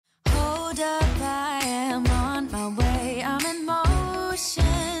Hold up, I am on my way, I'm in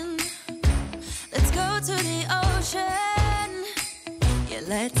motion. Let's go to the ocean. Yeah,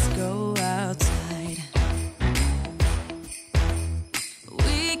 let's go outside.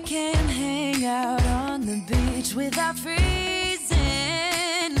 We can hang out on the beach without freezing.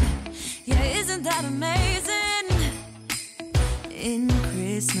 Yeah, isn't that amazing? In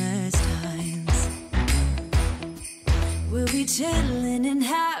Christmas times, we'll be chilling and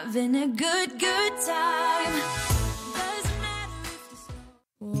having a good time. Doesn't matter if the snow.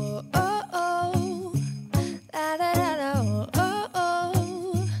 Whoa, oh, oh. La, da, da, da, oh, oh,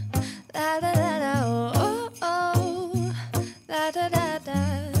 oh. La, da, da, da, oh, oh, oh. La, da, da, da.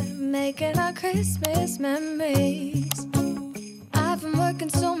 Making our Christmas memories. I've been working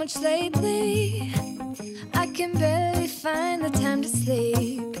so much lately, I can barely find the time to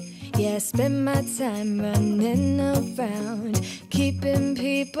sleep. Yeah, I spend my time running around, keeping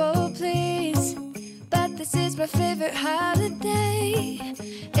people pleased. But this is my favorite holiday.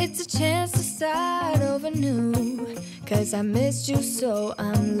 It's a chance to start over new. 'Cause I missed you, so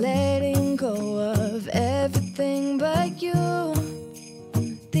I'm letting go of everything but you.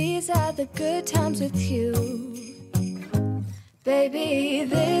 These are the good times with you. Baby,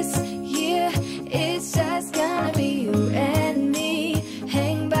 this year it's just gonna be you and me.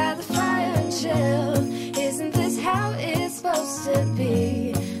 Hang by the fire and chill. Isn't this how it's supposed to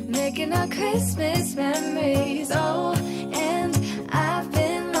be? Making our Christmas memories. Oh, and I've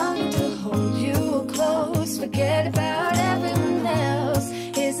been longing to hold you close. Forget about everyone else.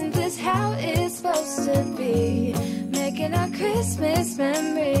 Isn't this how it's supposed to be? Making our Christmas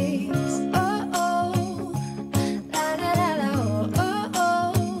memories. Oh, oh.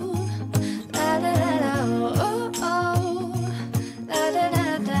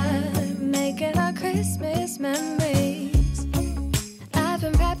 Christmas memories. I've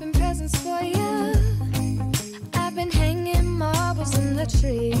been wrapping presents for you. I've been hanging marbles in the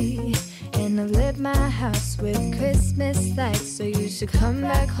tree. And I've lit my house with Christmas lights. So you should come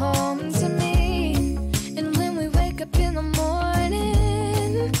back home to me. And when we wake up in the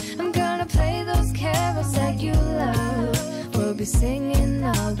morning, I'm gonna play those carols that you love. We'll be singing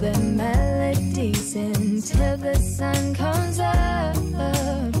all the melodies until the sun comes up.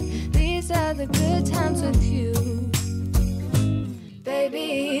 These are the good times with you.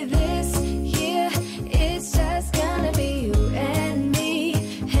 Baby, this year it's just gonna be you and me.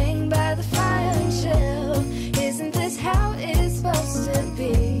 Hang by the fire and chill. Isn't this how it's supposed to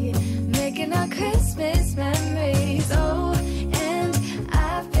be? Making our Christmas memories. Oh, and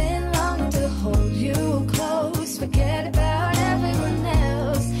I've been longing to hold you close. Forget about everyone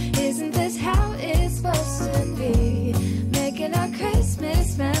else. Isn't this how it's supposed to be? Making our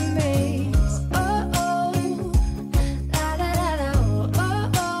Christmas memories.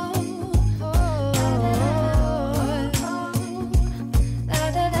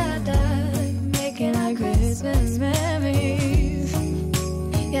 Christmas memories.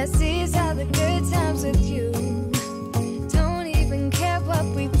 Yes, these are the good times with you. Don't even care what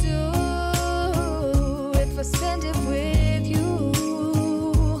we do if I spend it with you.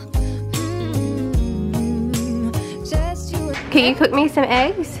 Just you. Can you cook me some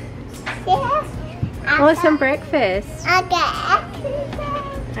eggs? Yes. I want some breakfast. Okay.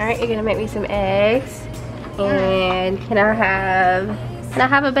 Alright, you're gonna make me some eggs. And can I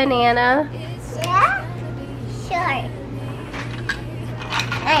have a banana? Yeah? Sure.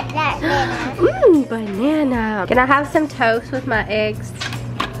 Banana. Mmm, banana. Can I have some toast with my eggs?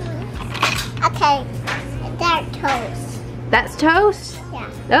 Okay. That's toast. That's toast? Yeah.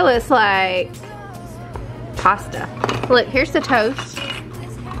 That looks like pasta. Look, here's the toast.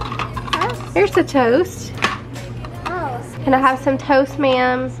 Huh? Here's the toast. Oh. Can I have some toast,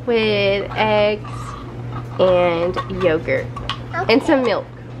 ma'am, with eggs and yogurt? Okay. And some milk.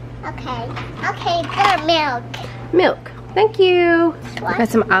 Okay. Okay, the milk. Milk. Thank you. What? I got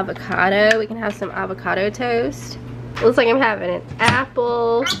some avocado. We can have some avocado toast. Looks like I'm having an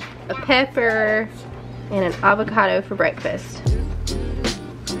apple, a pepper, and an avocado for breakfast.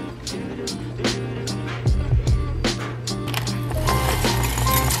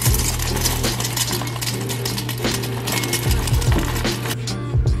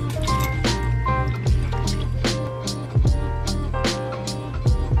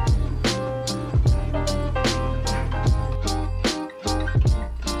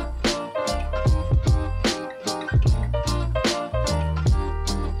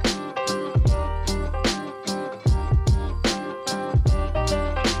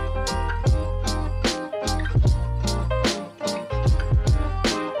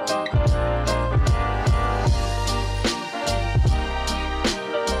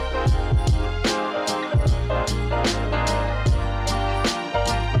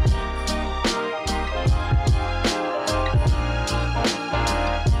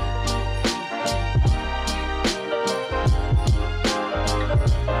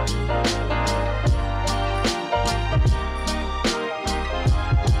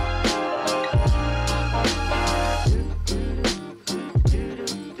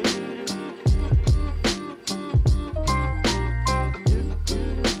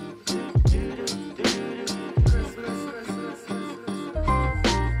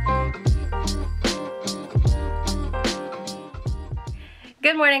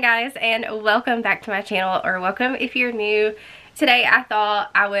 Good morning guys, and welcome back to my channel, or welcome if you're new. Today I thought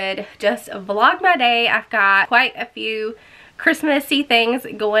I would just vlog my day. I've got quite a few Christmassy things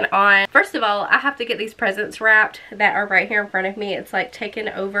going on. First of all, I have to get these presents wrapped that are right here in front of me. It's like taking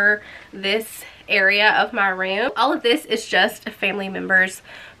over this area of my room. All of this is just family members'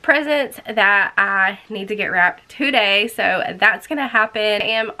 presents that I need to get wrapped today, so that's gonna happen. I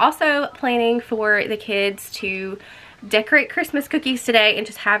am also planning for the kids to decorate Christmas cookies today and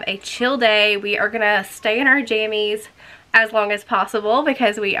just have a chill day. We are gonna stay in our jammies as long as possible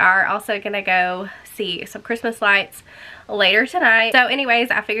because we are also gonna go see some Christmas lights later tonight. So anyways,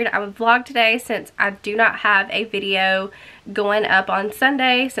 I figured I would vlog today since I do not have a video going up on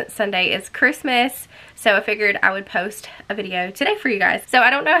Sunday, since Sunday is Christmas. So I figured I would post a video today for you guys. So I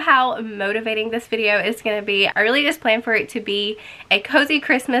don't know how motivating this video is going to be. I really just plan for it to be a cozy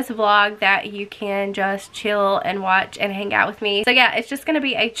Christmas vlog that you can just chill and watch and hang out with me. So yeah, it's just going to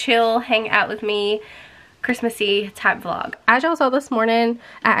be a chill hang out with me Christmassy type vlog. As y'all saw this morning,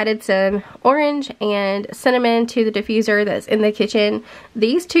 I added some orange and cinnamon to the diffuser that's in the kitchen.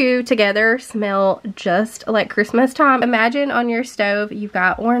 These two together smell just like Christmas time. Imagine on your stove you've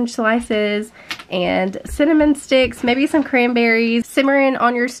got orange slices and cinnamon sticks, maybe some cranberries simmering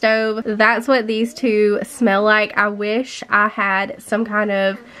on your stove. That's what these two smell like. I wish I had some kind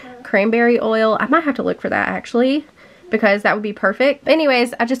of cranberry oil. I might have to look for that actually, because that would be perfect. But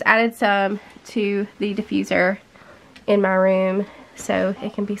anyways, I just added some to the diffuser in my room so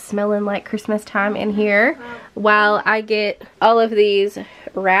it can be smelling like Christmas time in here while I get all of these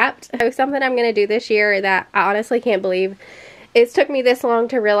wrapped. So something I'm gonna do this year that I honestly can't believe it's took me this long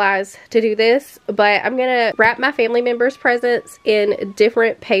to realize to do this, but I'm gonna wrap my family members' presents in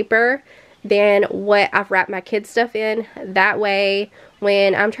different paper than what I've wrapped my kids' stuff in. That way,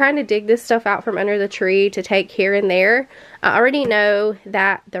 when I'm trying to dig this stuff out from under the tree to take here and there, I already know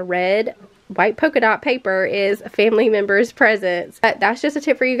that the red white polka dot paper is family members' presents. But that's just a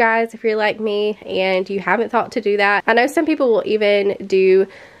tip for you guys if you're like me and you haven't thought to do that. I know some people will even do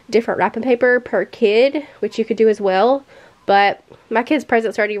different wrapping paper per kid, which you could do as well. But my kids'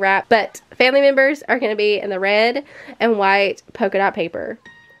 presents are already wrapped. But family members are going to be in the red and white polka dot paper.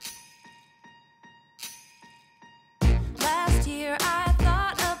 Last year I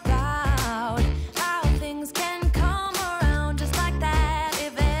thought about how things can come around just like that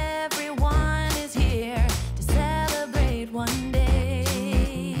if everyone is here to celebrate one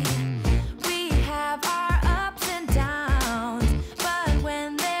day. We have our ups and downs, but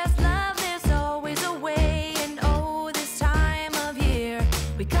when there's love there's always a way. And oh, this time of year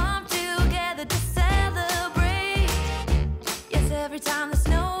we come together to celebrate. Yes, every time the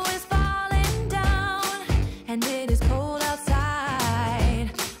snow is falling down and it is cold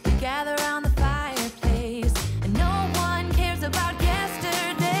outside, we gather around the fireplace and no one cares about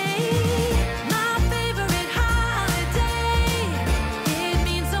yesterday. My favorite holiday, it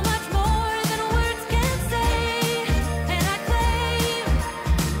means so much more than words can say. And I claim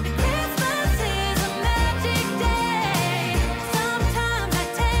that Christmas is a magic day. Sometimes I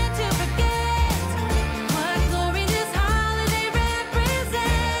tend to forget what glory this holiday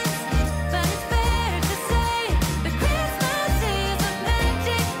represents, but it's fair to say that Christmas is a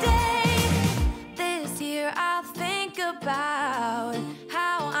magic day. This year I'll think about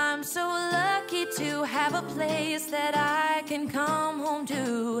how I'm so lucky to have a place that I can come home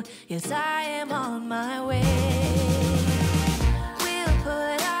to. Yes, I am on my way. We'll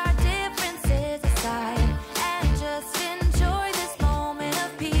put our differences aside and just enjoy this moment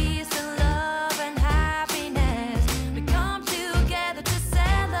of peace and love and happiness. We come together to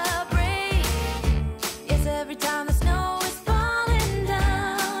celebrate. Yes, every time the snow is falling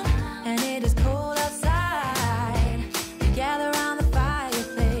down and it is cold outside, we gather around the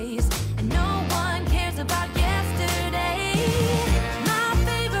fireplace and no one cares about yesterday. My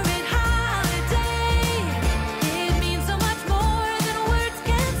favorite holiday, it means so much more than words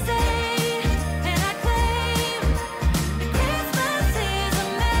can say. And I claim that Christmas is a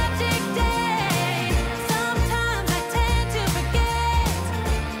magic day. Sometimes I tend to forget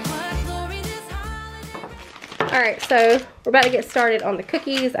what glory this holiday. Alright, so we're about to get started on the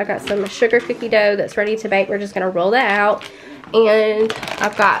cookies. I've got some sugar cookie dough that's ready to bake. We're just going to roll that out. And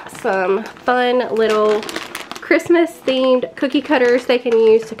I've got some fun little Christmas themed cookie cutters they can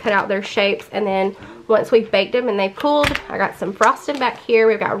use to cut out their shapes. And then once we've baked them and they've cooled, I got some frosting back here.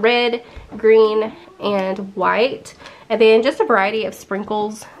 We've got red, green, and white. And then just a variety of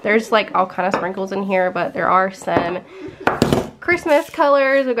sprinkles. There's like all kind of sprinkles in here, but there are some Christmas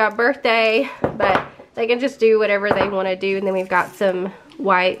colors. We've got birthday, but they can just do whatever they want to do. And then we've got some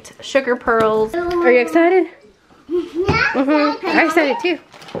white sugar pearls. Are you excited? Yeah. I already said it too.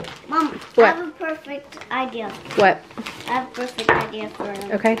 Mom, What? I have a perfect idea. What? I have a perfect idea for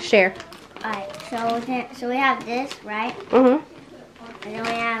them. Okay, share. Alright, so we have this, right? Mm-hmm. And then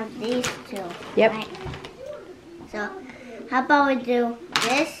we have these two. Yep. Right? So, how about we do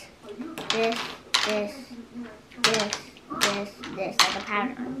this, this, this, this, this, like a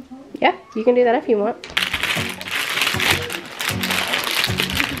pattern. Yeah, you can do that if you want.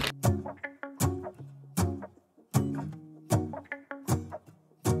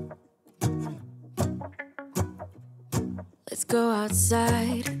 Let's go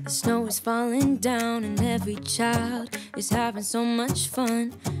outside. The snow is falling down and every child is having so much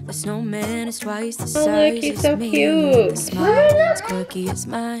fun. The snowman is twice the size Oh, look, he's as so me. cute. The smile as quirky as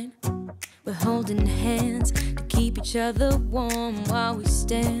mine. We're holding hands to keep each other warm while we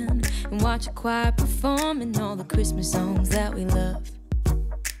stand and watch a choir performing all the Christmas songs that we love.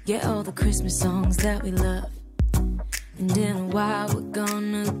 Yeah, all the Christmas songs that we love. And in a while we're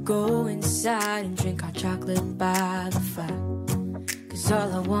gonna go inside and drink our chocolate by the fire. 'Cause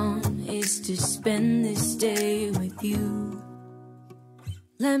all I want is to spend this day with you.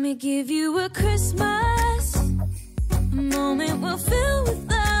 Let me give you a Christmas, a moment we'll fill with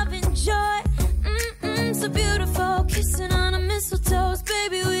love and joy. So beautiful, kissing on a mistletoe,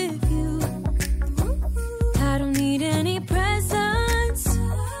 baby, with you. I don't need any presents,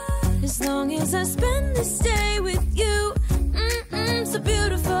 as long as I spend this day with you. So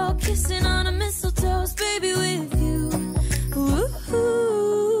beautiful, kissing on a mistletoe, baby, with you. Ooh.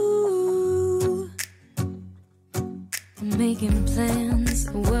 I'm making plans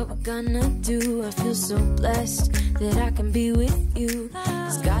of what we're gonna do. I feel so blessed that I can be with you.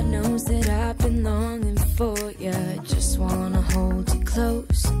 'Cause God knows that I've been longing for you. I just wanna hold you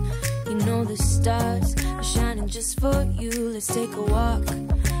close. You know the stars are shining just for you. Let's take a walk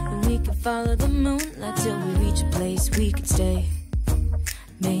and we can follow the moonlight till we reach a place we can stay.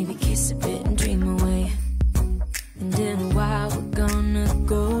 Maybe kiss a bit and dream away. And in a while we're gonna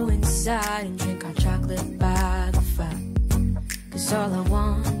go inside and drink our chocolate by the fire. 'Cause all I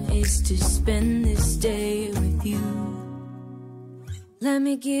want is to spend this day with you. Let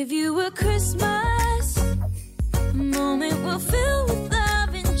me give you a Christmas, a moment we'll fill with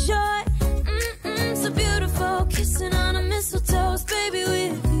love and joy. So beautiful, kissing on a mistletoe, baby,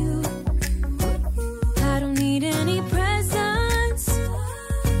 with you. I don't need any presents,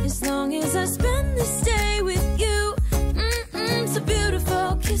 as long as I spend this day with you. So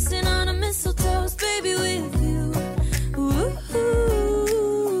beautiful, kissing on a mistletoe, baby, with you. Ooh.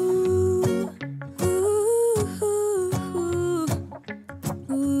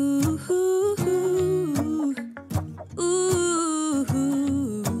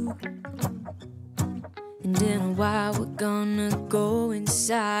 And in a while we're gonna go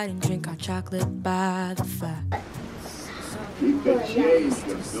inside and drink our chocolate by the fire. Keep the change,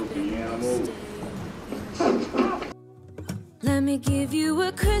 you filthy animal. Let me give you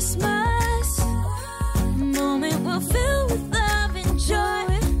a Christmas, a moment we'll fill with love and joy.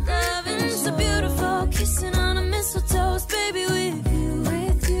 Loving so beautiful, kissing on a mistletoe, baby,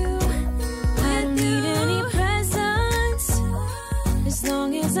 with you. I don't need any presents, as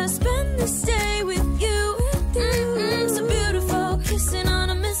long as I spend this day with you. So beautiful, kissing on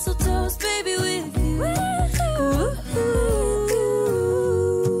a mistletoe, baby, with you. Ooh.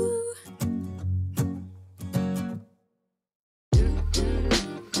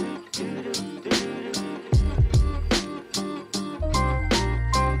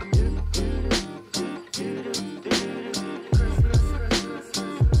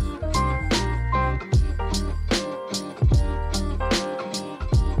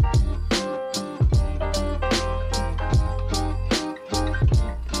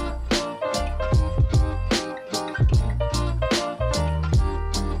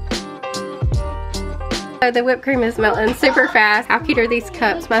 So the whipped cream is melting super fast. How cute are these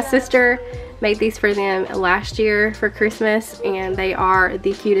cups? My sister made these for them last year for Christmas and they are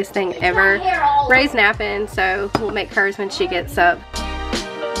the cutest thing ever. Ray's napping, so we'll make hers when she gets up.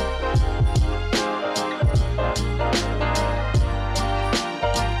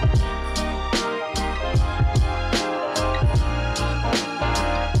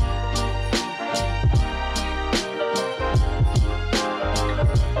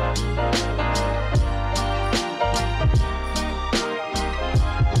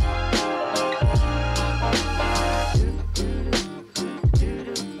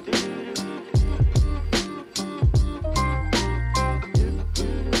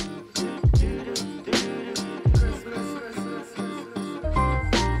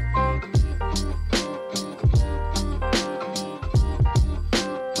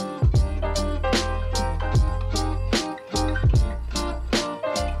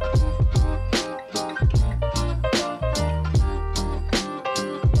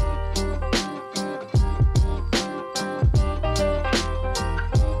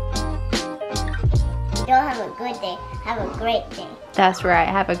 my day. Have a great day. That's right.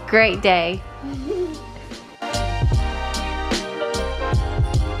 Have a great day.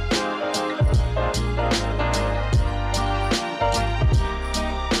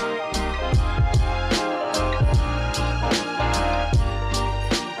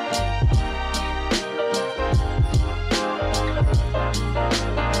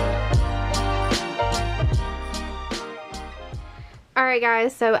 Alright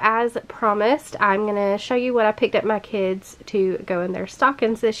guys, so as promised, I'm going to show you what I picked up my kids to go in their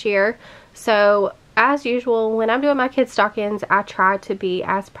stockings this year. So as usual, when I'm doing my kids' stockings, I try to be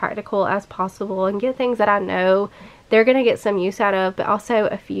as practical as possible and get things that I know they're going to get some use out of, but also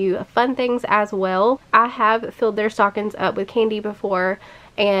a few fun things as well. I have filled their stockings up with candy before,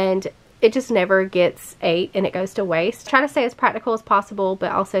 and it just never gets ate and it goes to waste. Try to stay as practical as possible,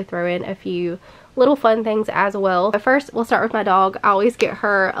 but also throw in a few little fun things as well. But first, we'll start with my dog. I always get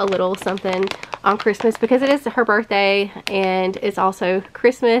her a little something on Christmas because it is her birthday and it's also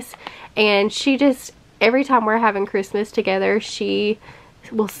Christmas. And she just, every time we're having Christmas together, she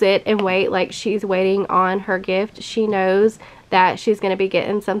will sit and wait like she's waiting on her gift. She knows that she's going to be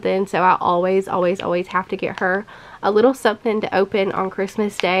getting something, so I always have to get her a little something to open on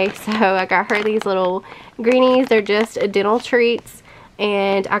Christmas Day. So I got her these little greenies. They're just dental treats,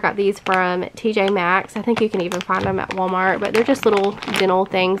 and I got these from TJ Maxx. I think you can even find them at Walmart, but they're just little dental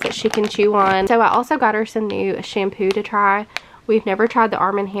things that she can chew on. So I also got her some new shampoo to try. We've never tried the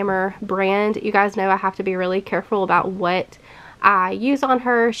Arm & Hammer brand. You guys know I have to be really careful about what I use on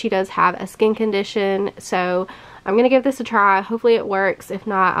her. She does have a skin condition, so I'm going to give this a try. Hopefully it works. If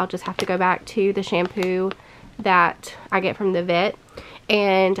not, I'll just have to go back to the shampoo that I get from the vet.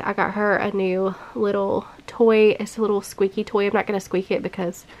 And I got her a new little toy. It's a little squeaky toy. I'm not going to squeak it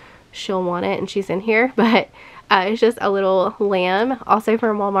because she'll want it and she's in here, but it's just a little lamb, also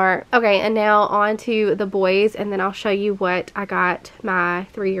from Walmart. Okay, and now on to the boys, and then I'll show you what I got my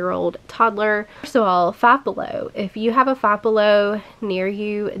 3-year-old toddler. First of all, Five Below. If you have a Five Below near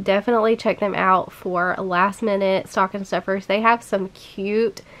you, definitely check them out for last minute stocking stuffers. They have some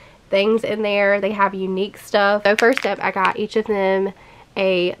cute things in there. They have unique stuff. So first up, I got each of them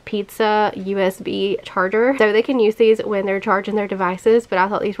a pizza USB charger, so they can use these when they're charging their devices. But I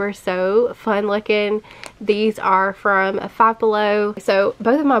thought these were so fun looking. These are from Five Below. So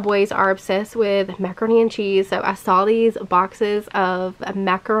both of my boys are obsessed with macaroni and cheese, so I saw these boxes of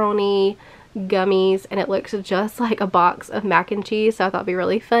macaroni gummies and it looks just like a box of mac and cheese, so I thought it'd be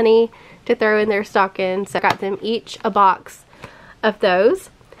really funny to throw in their stocking. So I got them each a box of those.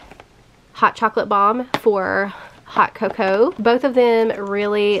 Hot chocolate bomb for hot cocoa. Both of them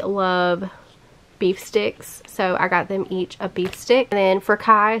really love beef sticks, so I got them each a beef stick. And then for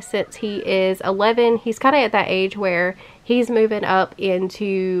Kai, since he is 11, he's kind of at that age where he's moving up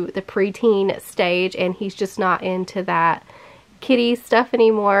into the preteen stage and he's just not into that kitty stuff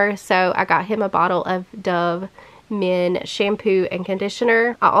anymore, so I got him a bottle of Dove Men shampoo and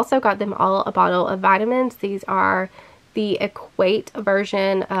conditioner. I also got them all a bottle of vitamins. These are the Equate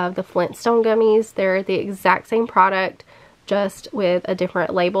version of the Flintstone gummies. They're the exact same product, just with a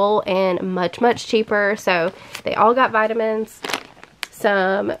different label, and much cheaper. So they all got vitamins,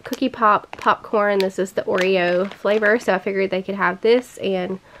 some cookie pop popcorn. This is the Oreo flavor, so I figured they could have this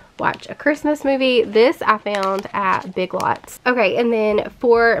and watch a Christmas movie. This I found at Big Lots. Okay, and then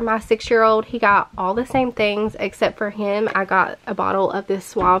for my 6-year-old, he got all the same things except for him. I got a bottle of this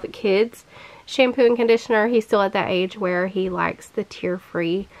Suave Kids shampoo and conditioner. He's still at that age where he likes the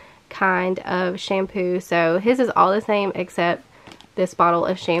tear-free kind of shampoo, so his is all the same except this bottle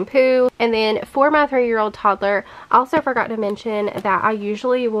of shampoo. And then for my 3-year-old toddler, I also forgot to mention that I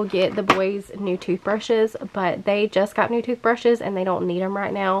usually will get the boys new toothbrushes, but they just got new toothbrushes and they don't need them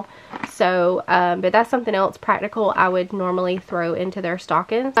right now. So but that's something else practical I would normally throw into their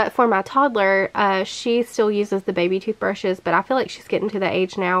stockings. But for my toddler, she still uses the baby toothbrushes, but I feel like she's getting to the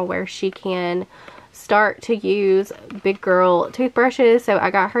age now where she can start to use big girl toothbrushes. So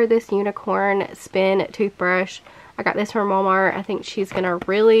I got her this unicorn spin toothbrush. I got this from Walmart. I think she's gonna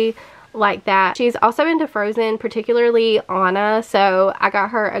really like that. She's also into Frozen, particularly Anna, so I got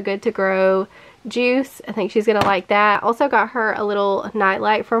her a Good to Grow juice. I think she's gonna like that. Also got her a little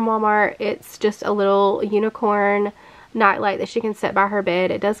nightlight from Walmart. It's just a little unicorn nightlight that she can set by her bed.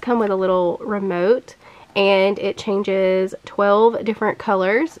 It does come with a little remote and it changes 12 different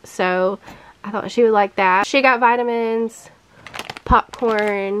colors, so I thought she would like that. She got vitamins,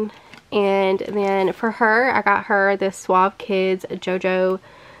 popcorn, and then for her, I got her this Suave Kids JoJo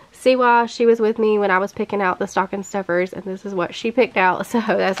Siwa. She was with me when I was picking out the stocking stuffers, and this is what she picked out, so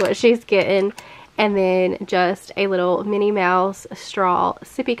that's what she's getting. and then just a little Minnie Mouse straw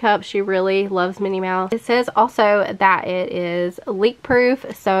sippy cup. She really loves Minnie Mouse. It says also that it is leak proof,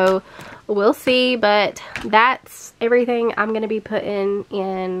 so we'll see, but that's everything I'm going to be putting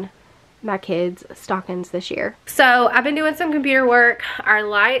in my kids' stockings this year. So I've been doing some computer work. Our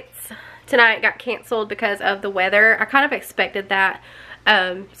lights tonight got canceled because of the weather. I kind of expected that.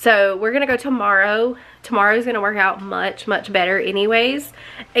 So we're gonna go tomorrow. Tomorrow's gonna work out much better anyways,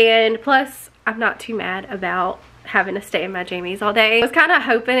 and plus I'm not too mad about having to stay in my jammies all day. I was kind of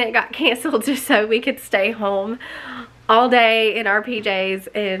hoping it got canceled just so we could stay home all day in our PJs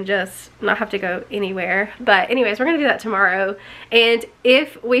and just not have to go anywhere. But anyways, we're gonna do that tomorrow. And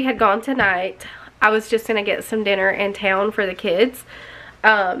if we had gone tonight, I was just gonna get some dinner in town for the kids,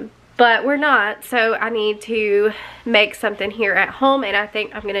 but we're not, so I need to make something here at home, and I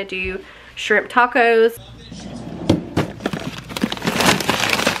think I'm gonna do shrimp tacos.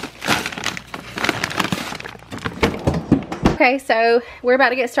 Okay, so we're about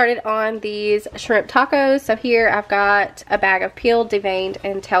to get started on these shrimp tacos. So here I've got a bag of peeled, deveined,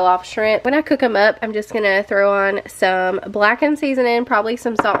 and tail-off shrimp. When I cook them up, I'm just gonna throw on some blackened seasoning, probably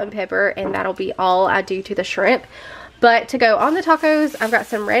some salt and pepper, and that'll be all I do to the shrimp. But to go on the tacos, I've got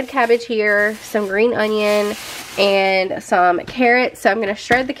some red cabbage here, some green onion, and some carrots. So I'm gonna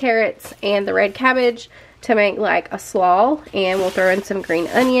shred the carrots and the red cabbage to make like a slaw, and we'll throw in some green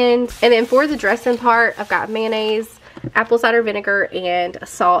onions. And then for the dressing part, I've got mayonnaise, apple cider vinegar, and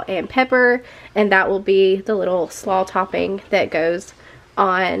salt and pepper, and that will be the little slaw topping that goes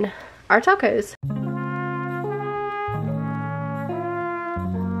on our tacos.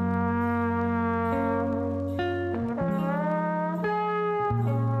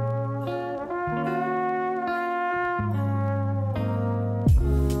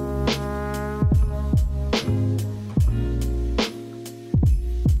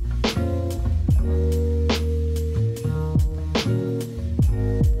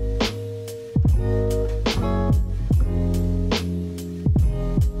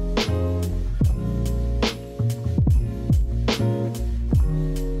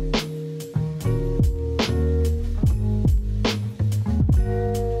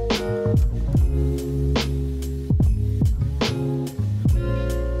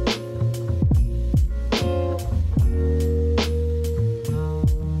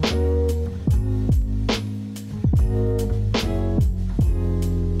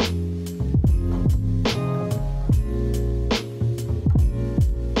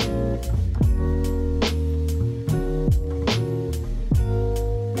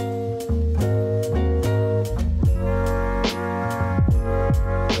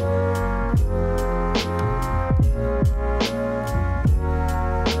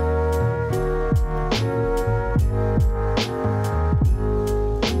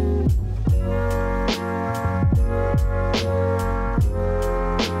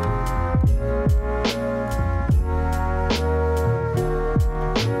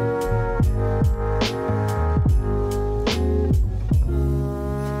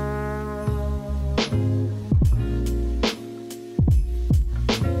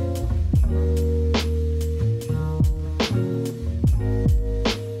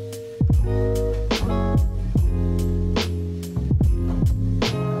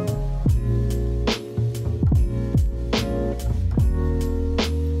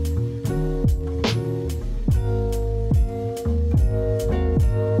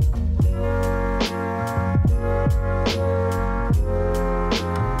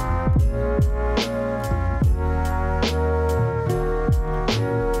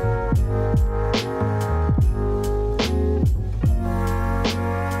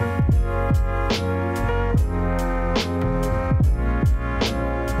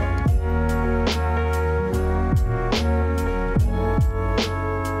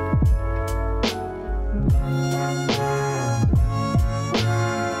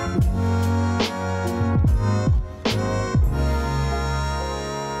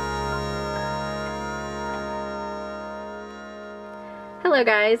 Hello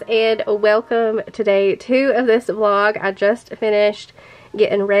guys, and welcome to day 2 of this vlog. I just finished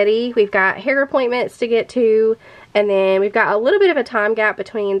getting ready. We've got hair appointments to get to, and then we've got a little bit of a time gap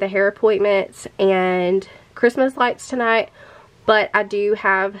between the hair appointments and Christmas lights tonight, but I do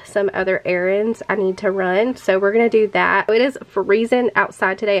have some other errands I need to run, so we're gonna do that. It is freezing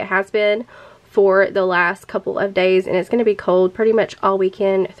outside today. It has been for the last couple of days, and it's going to be cold pretty much all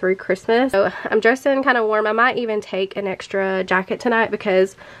weekend through Christmas. So I'm dressing kind of warm. I might even take an extra jacket tonight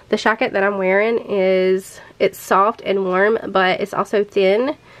because the jacket that I'm wearing it's soft and warm, but it's also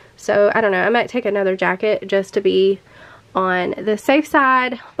thin. So I don't know, I might take another jacket just to be on the safe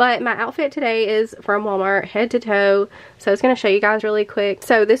side. But my outfit today is from Walmart, head to toe, so I was going to show you guys really quick.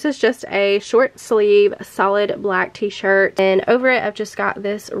 So this is just a short sleeve solid black t-shirt, and over it I've just got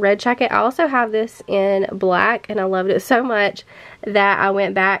this red jacket. I also have this in black and I loved it so much that I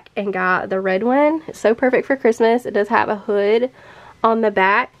went back and got the red one. It's so perfect for Christmas. It does have a hood on the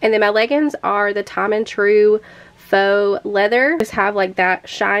back, and then my leggings are the Time and True faux leather. Just have like that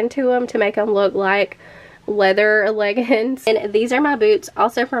shine to them to make them look like leather leggings. And these are my boots,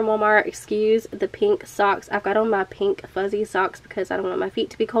 also from Walmart. Excuse the pink socks. I've got on my pink fuzzy socks because I don't want my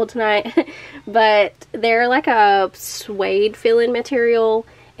feet to be cold tonight. But they're like a suede feeling material,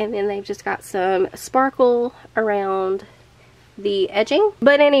 and then they've just got some sparkle around the edging.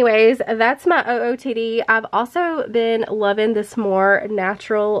 But anyways, that's my OOTD. I've also been loving this more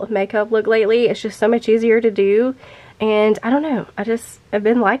natural makeup look lately. It's just so much easier to do, and I don't know, I've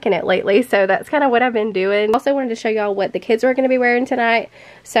been liking it lately, so that's kind of what I've been doing. Also wanted to show y'all what the kids are going to be wearing tonight.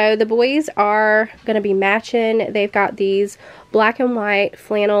 So the boys are going to be matching. They've got these black and white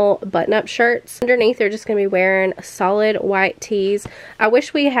flannel button-up shirts. Underneath they're just going to be wearing solid white tees. I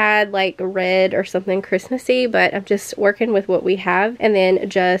wish we had like red or something Christmassy, but I'm just working with what we have. And then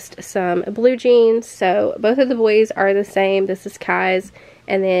just some blue jeans. So both of the boys are the same. This is Kai's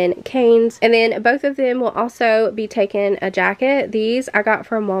and then Kane's. And then both of them will also be taking a jacket. These I got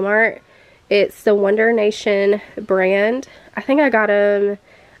from Walmart. It's the Wonder Nation brand. I think I got them,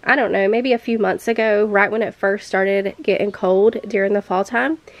 I don't know, maybe a few months ago, right when it first started getting cold during the fall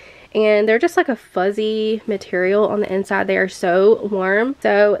time. And they're just like a fuzzy material on the inside. They are so warm.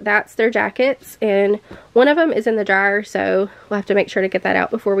 So that's their jackets, and one of them is in the dryer, so we'll have to make sure to get that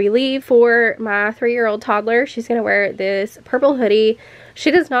out before we leave. For my 3-year-old toddler, she's gonna wear this purple hoodie.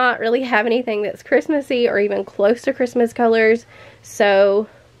 She does not really have anything that's Christmassy or even close to Christmas colors, so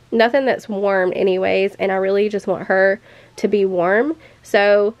nothing that's warm anyways, and I really just want her to be warm.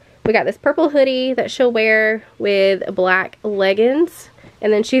 So we got this purple hoodie that she'll wear with black leggings,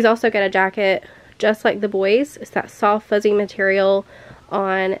 and then she's also got a jacket just like the boys. It's that soft fuzzy material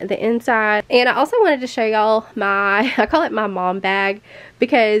on the inside. And I also wanted to show y'all my, I call it my mom bag,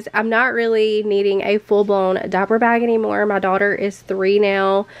 because I'm not really needing a full-blown diaper bag anymore. My daughter is 3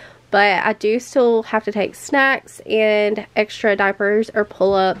 now, but I do still have to take snacks and extra diapers or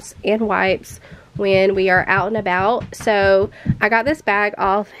pull-ups and wipes when we are out and about. So I got this bag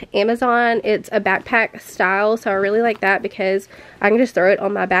off Amazon. It's a backpack style, so I really like that because I can just throw it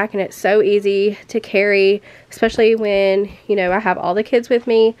on my back and it's so easy to carry, especially when, you know, I have all the kids with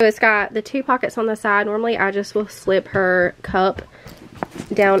me. So it's got the 2 pockets on the side. Normally I just will slip her cup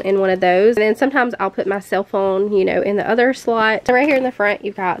down in one of those, and then sometimes I'll put my cell phone, you know, in the other slot. So right here in the front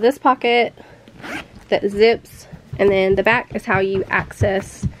you've got this pocket that zips, and then the back is how you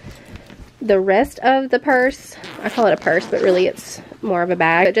access the rest of the purse. I call it a purse, but really it's more of a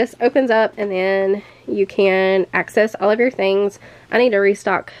bag. It just opens up and then you can access all of your things. I need to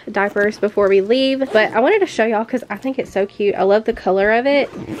restock diapers before we leave, but I wanted to show y'all because I think it's so cute. I love the color of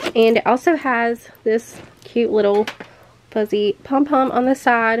it, and it also has this cute little fuzzy pom-pom on the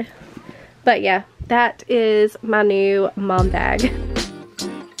side. But yeah, that is my new mom bag.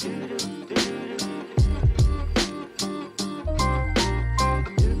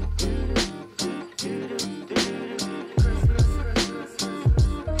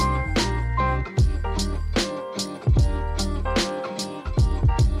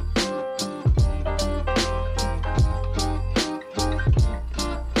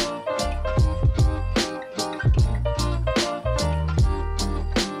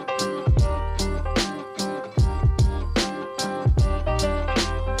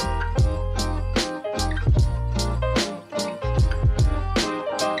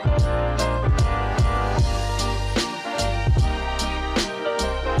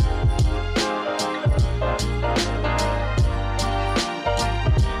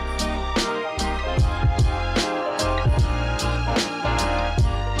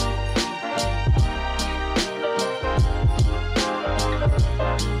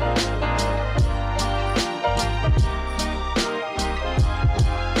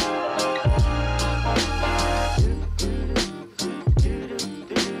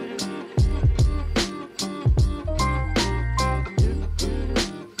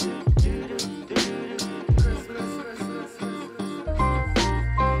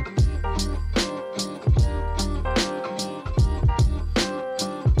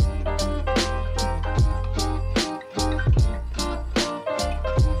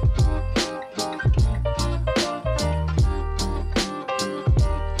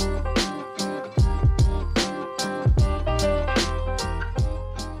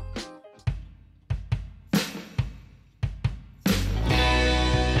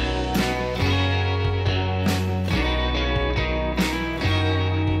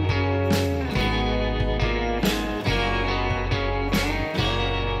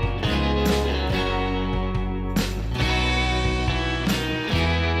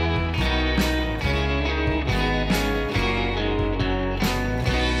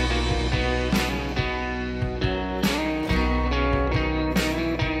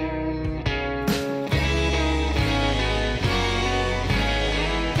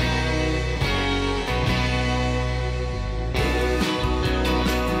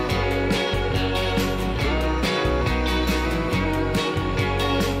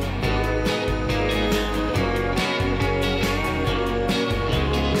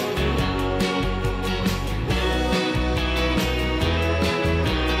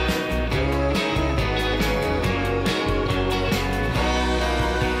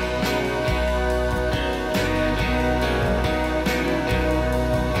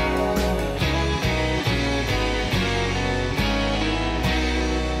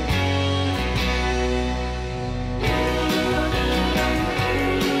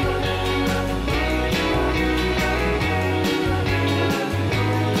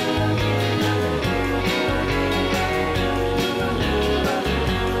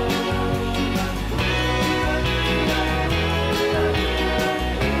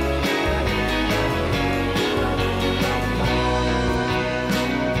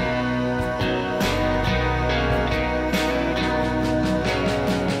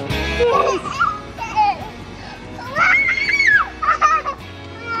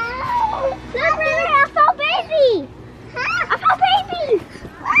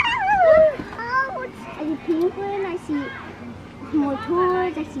 see more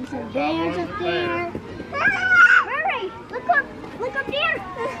toys. I see some bears up there. Hurry! Look up there!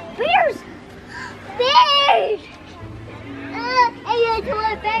 Bears! Bears!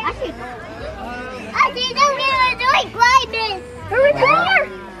 I see them doing climbing. Hurry, there!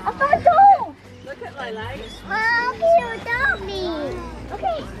 A fun tool! Look at my legs. Mom, you without me.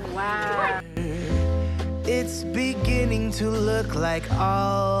 Okay. Wow. It's beginning to look like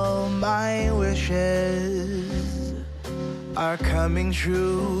all my wishes are coming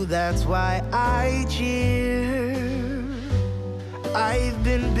true. That's why I cheer. I've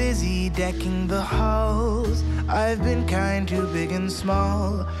been busy decking the halls. I've been kind to big and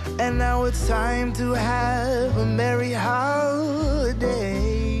small. And now it's time to have a merry holiday.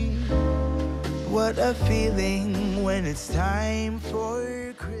 What a feeling when it's time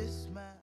for Christmas.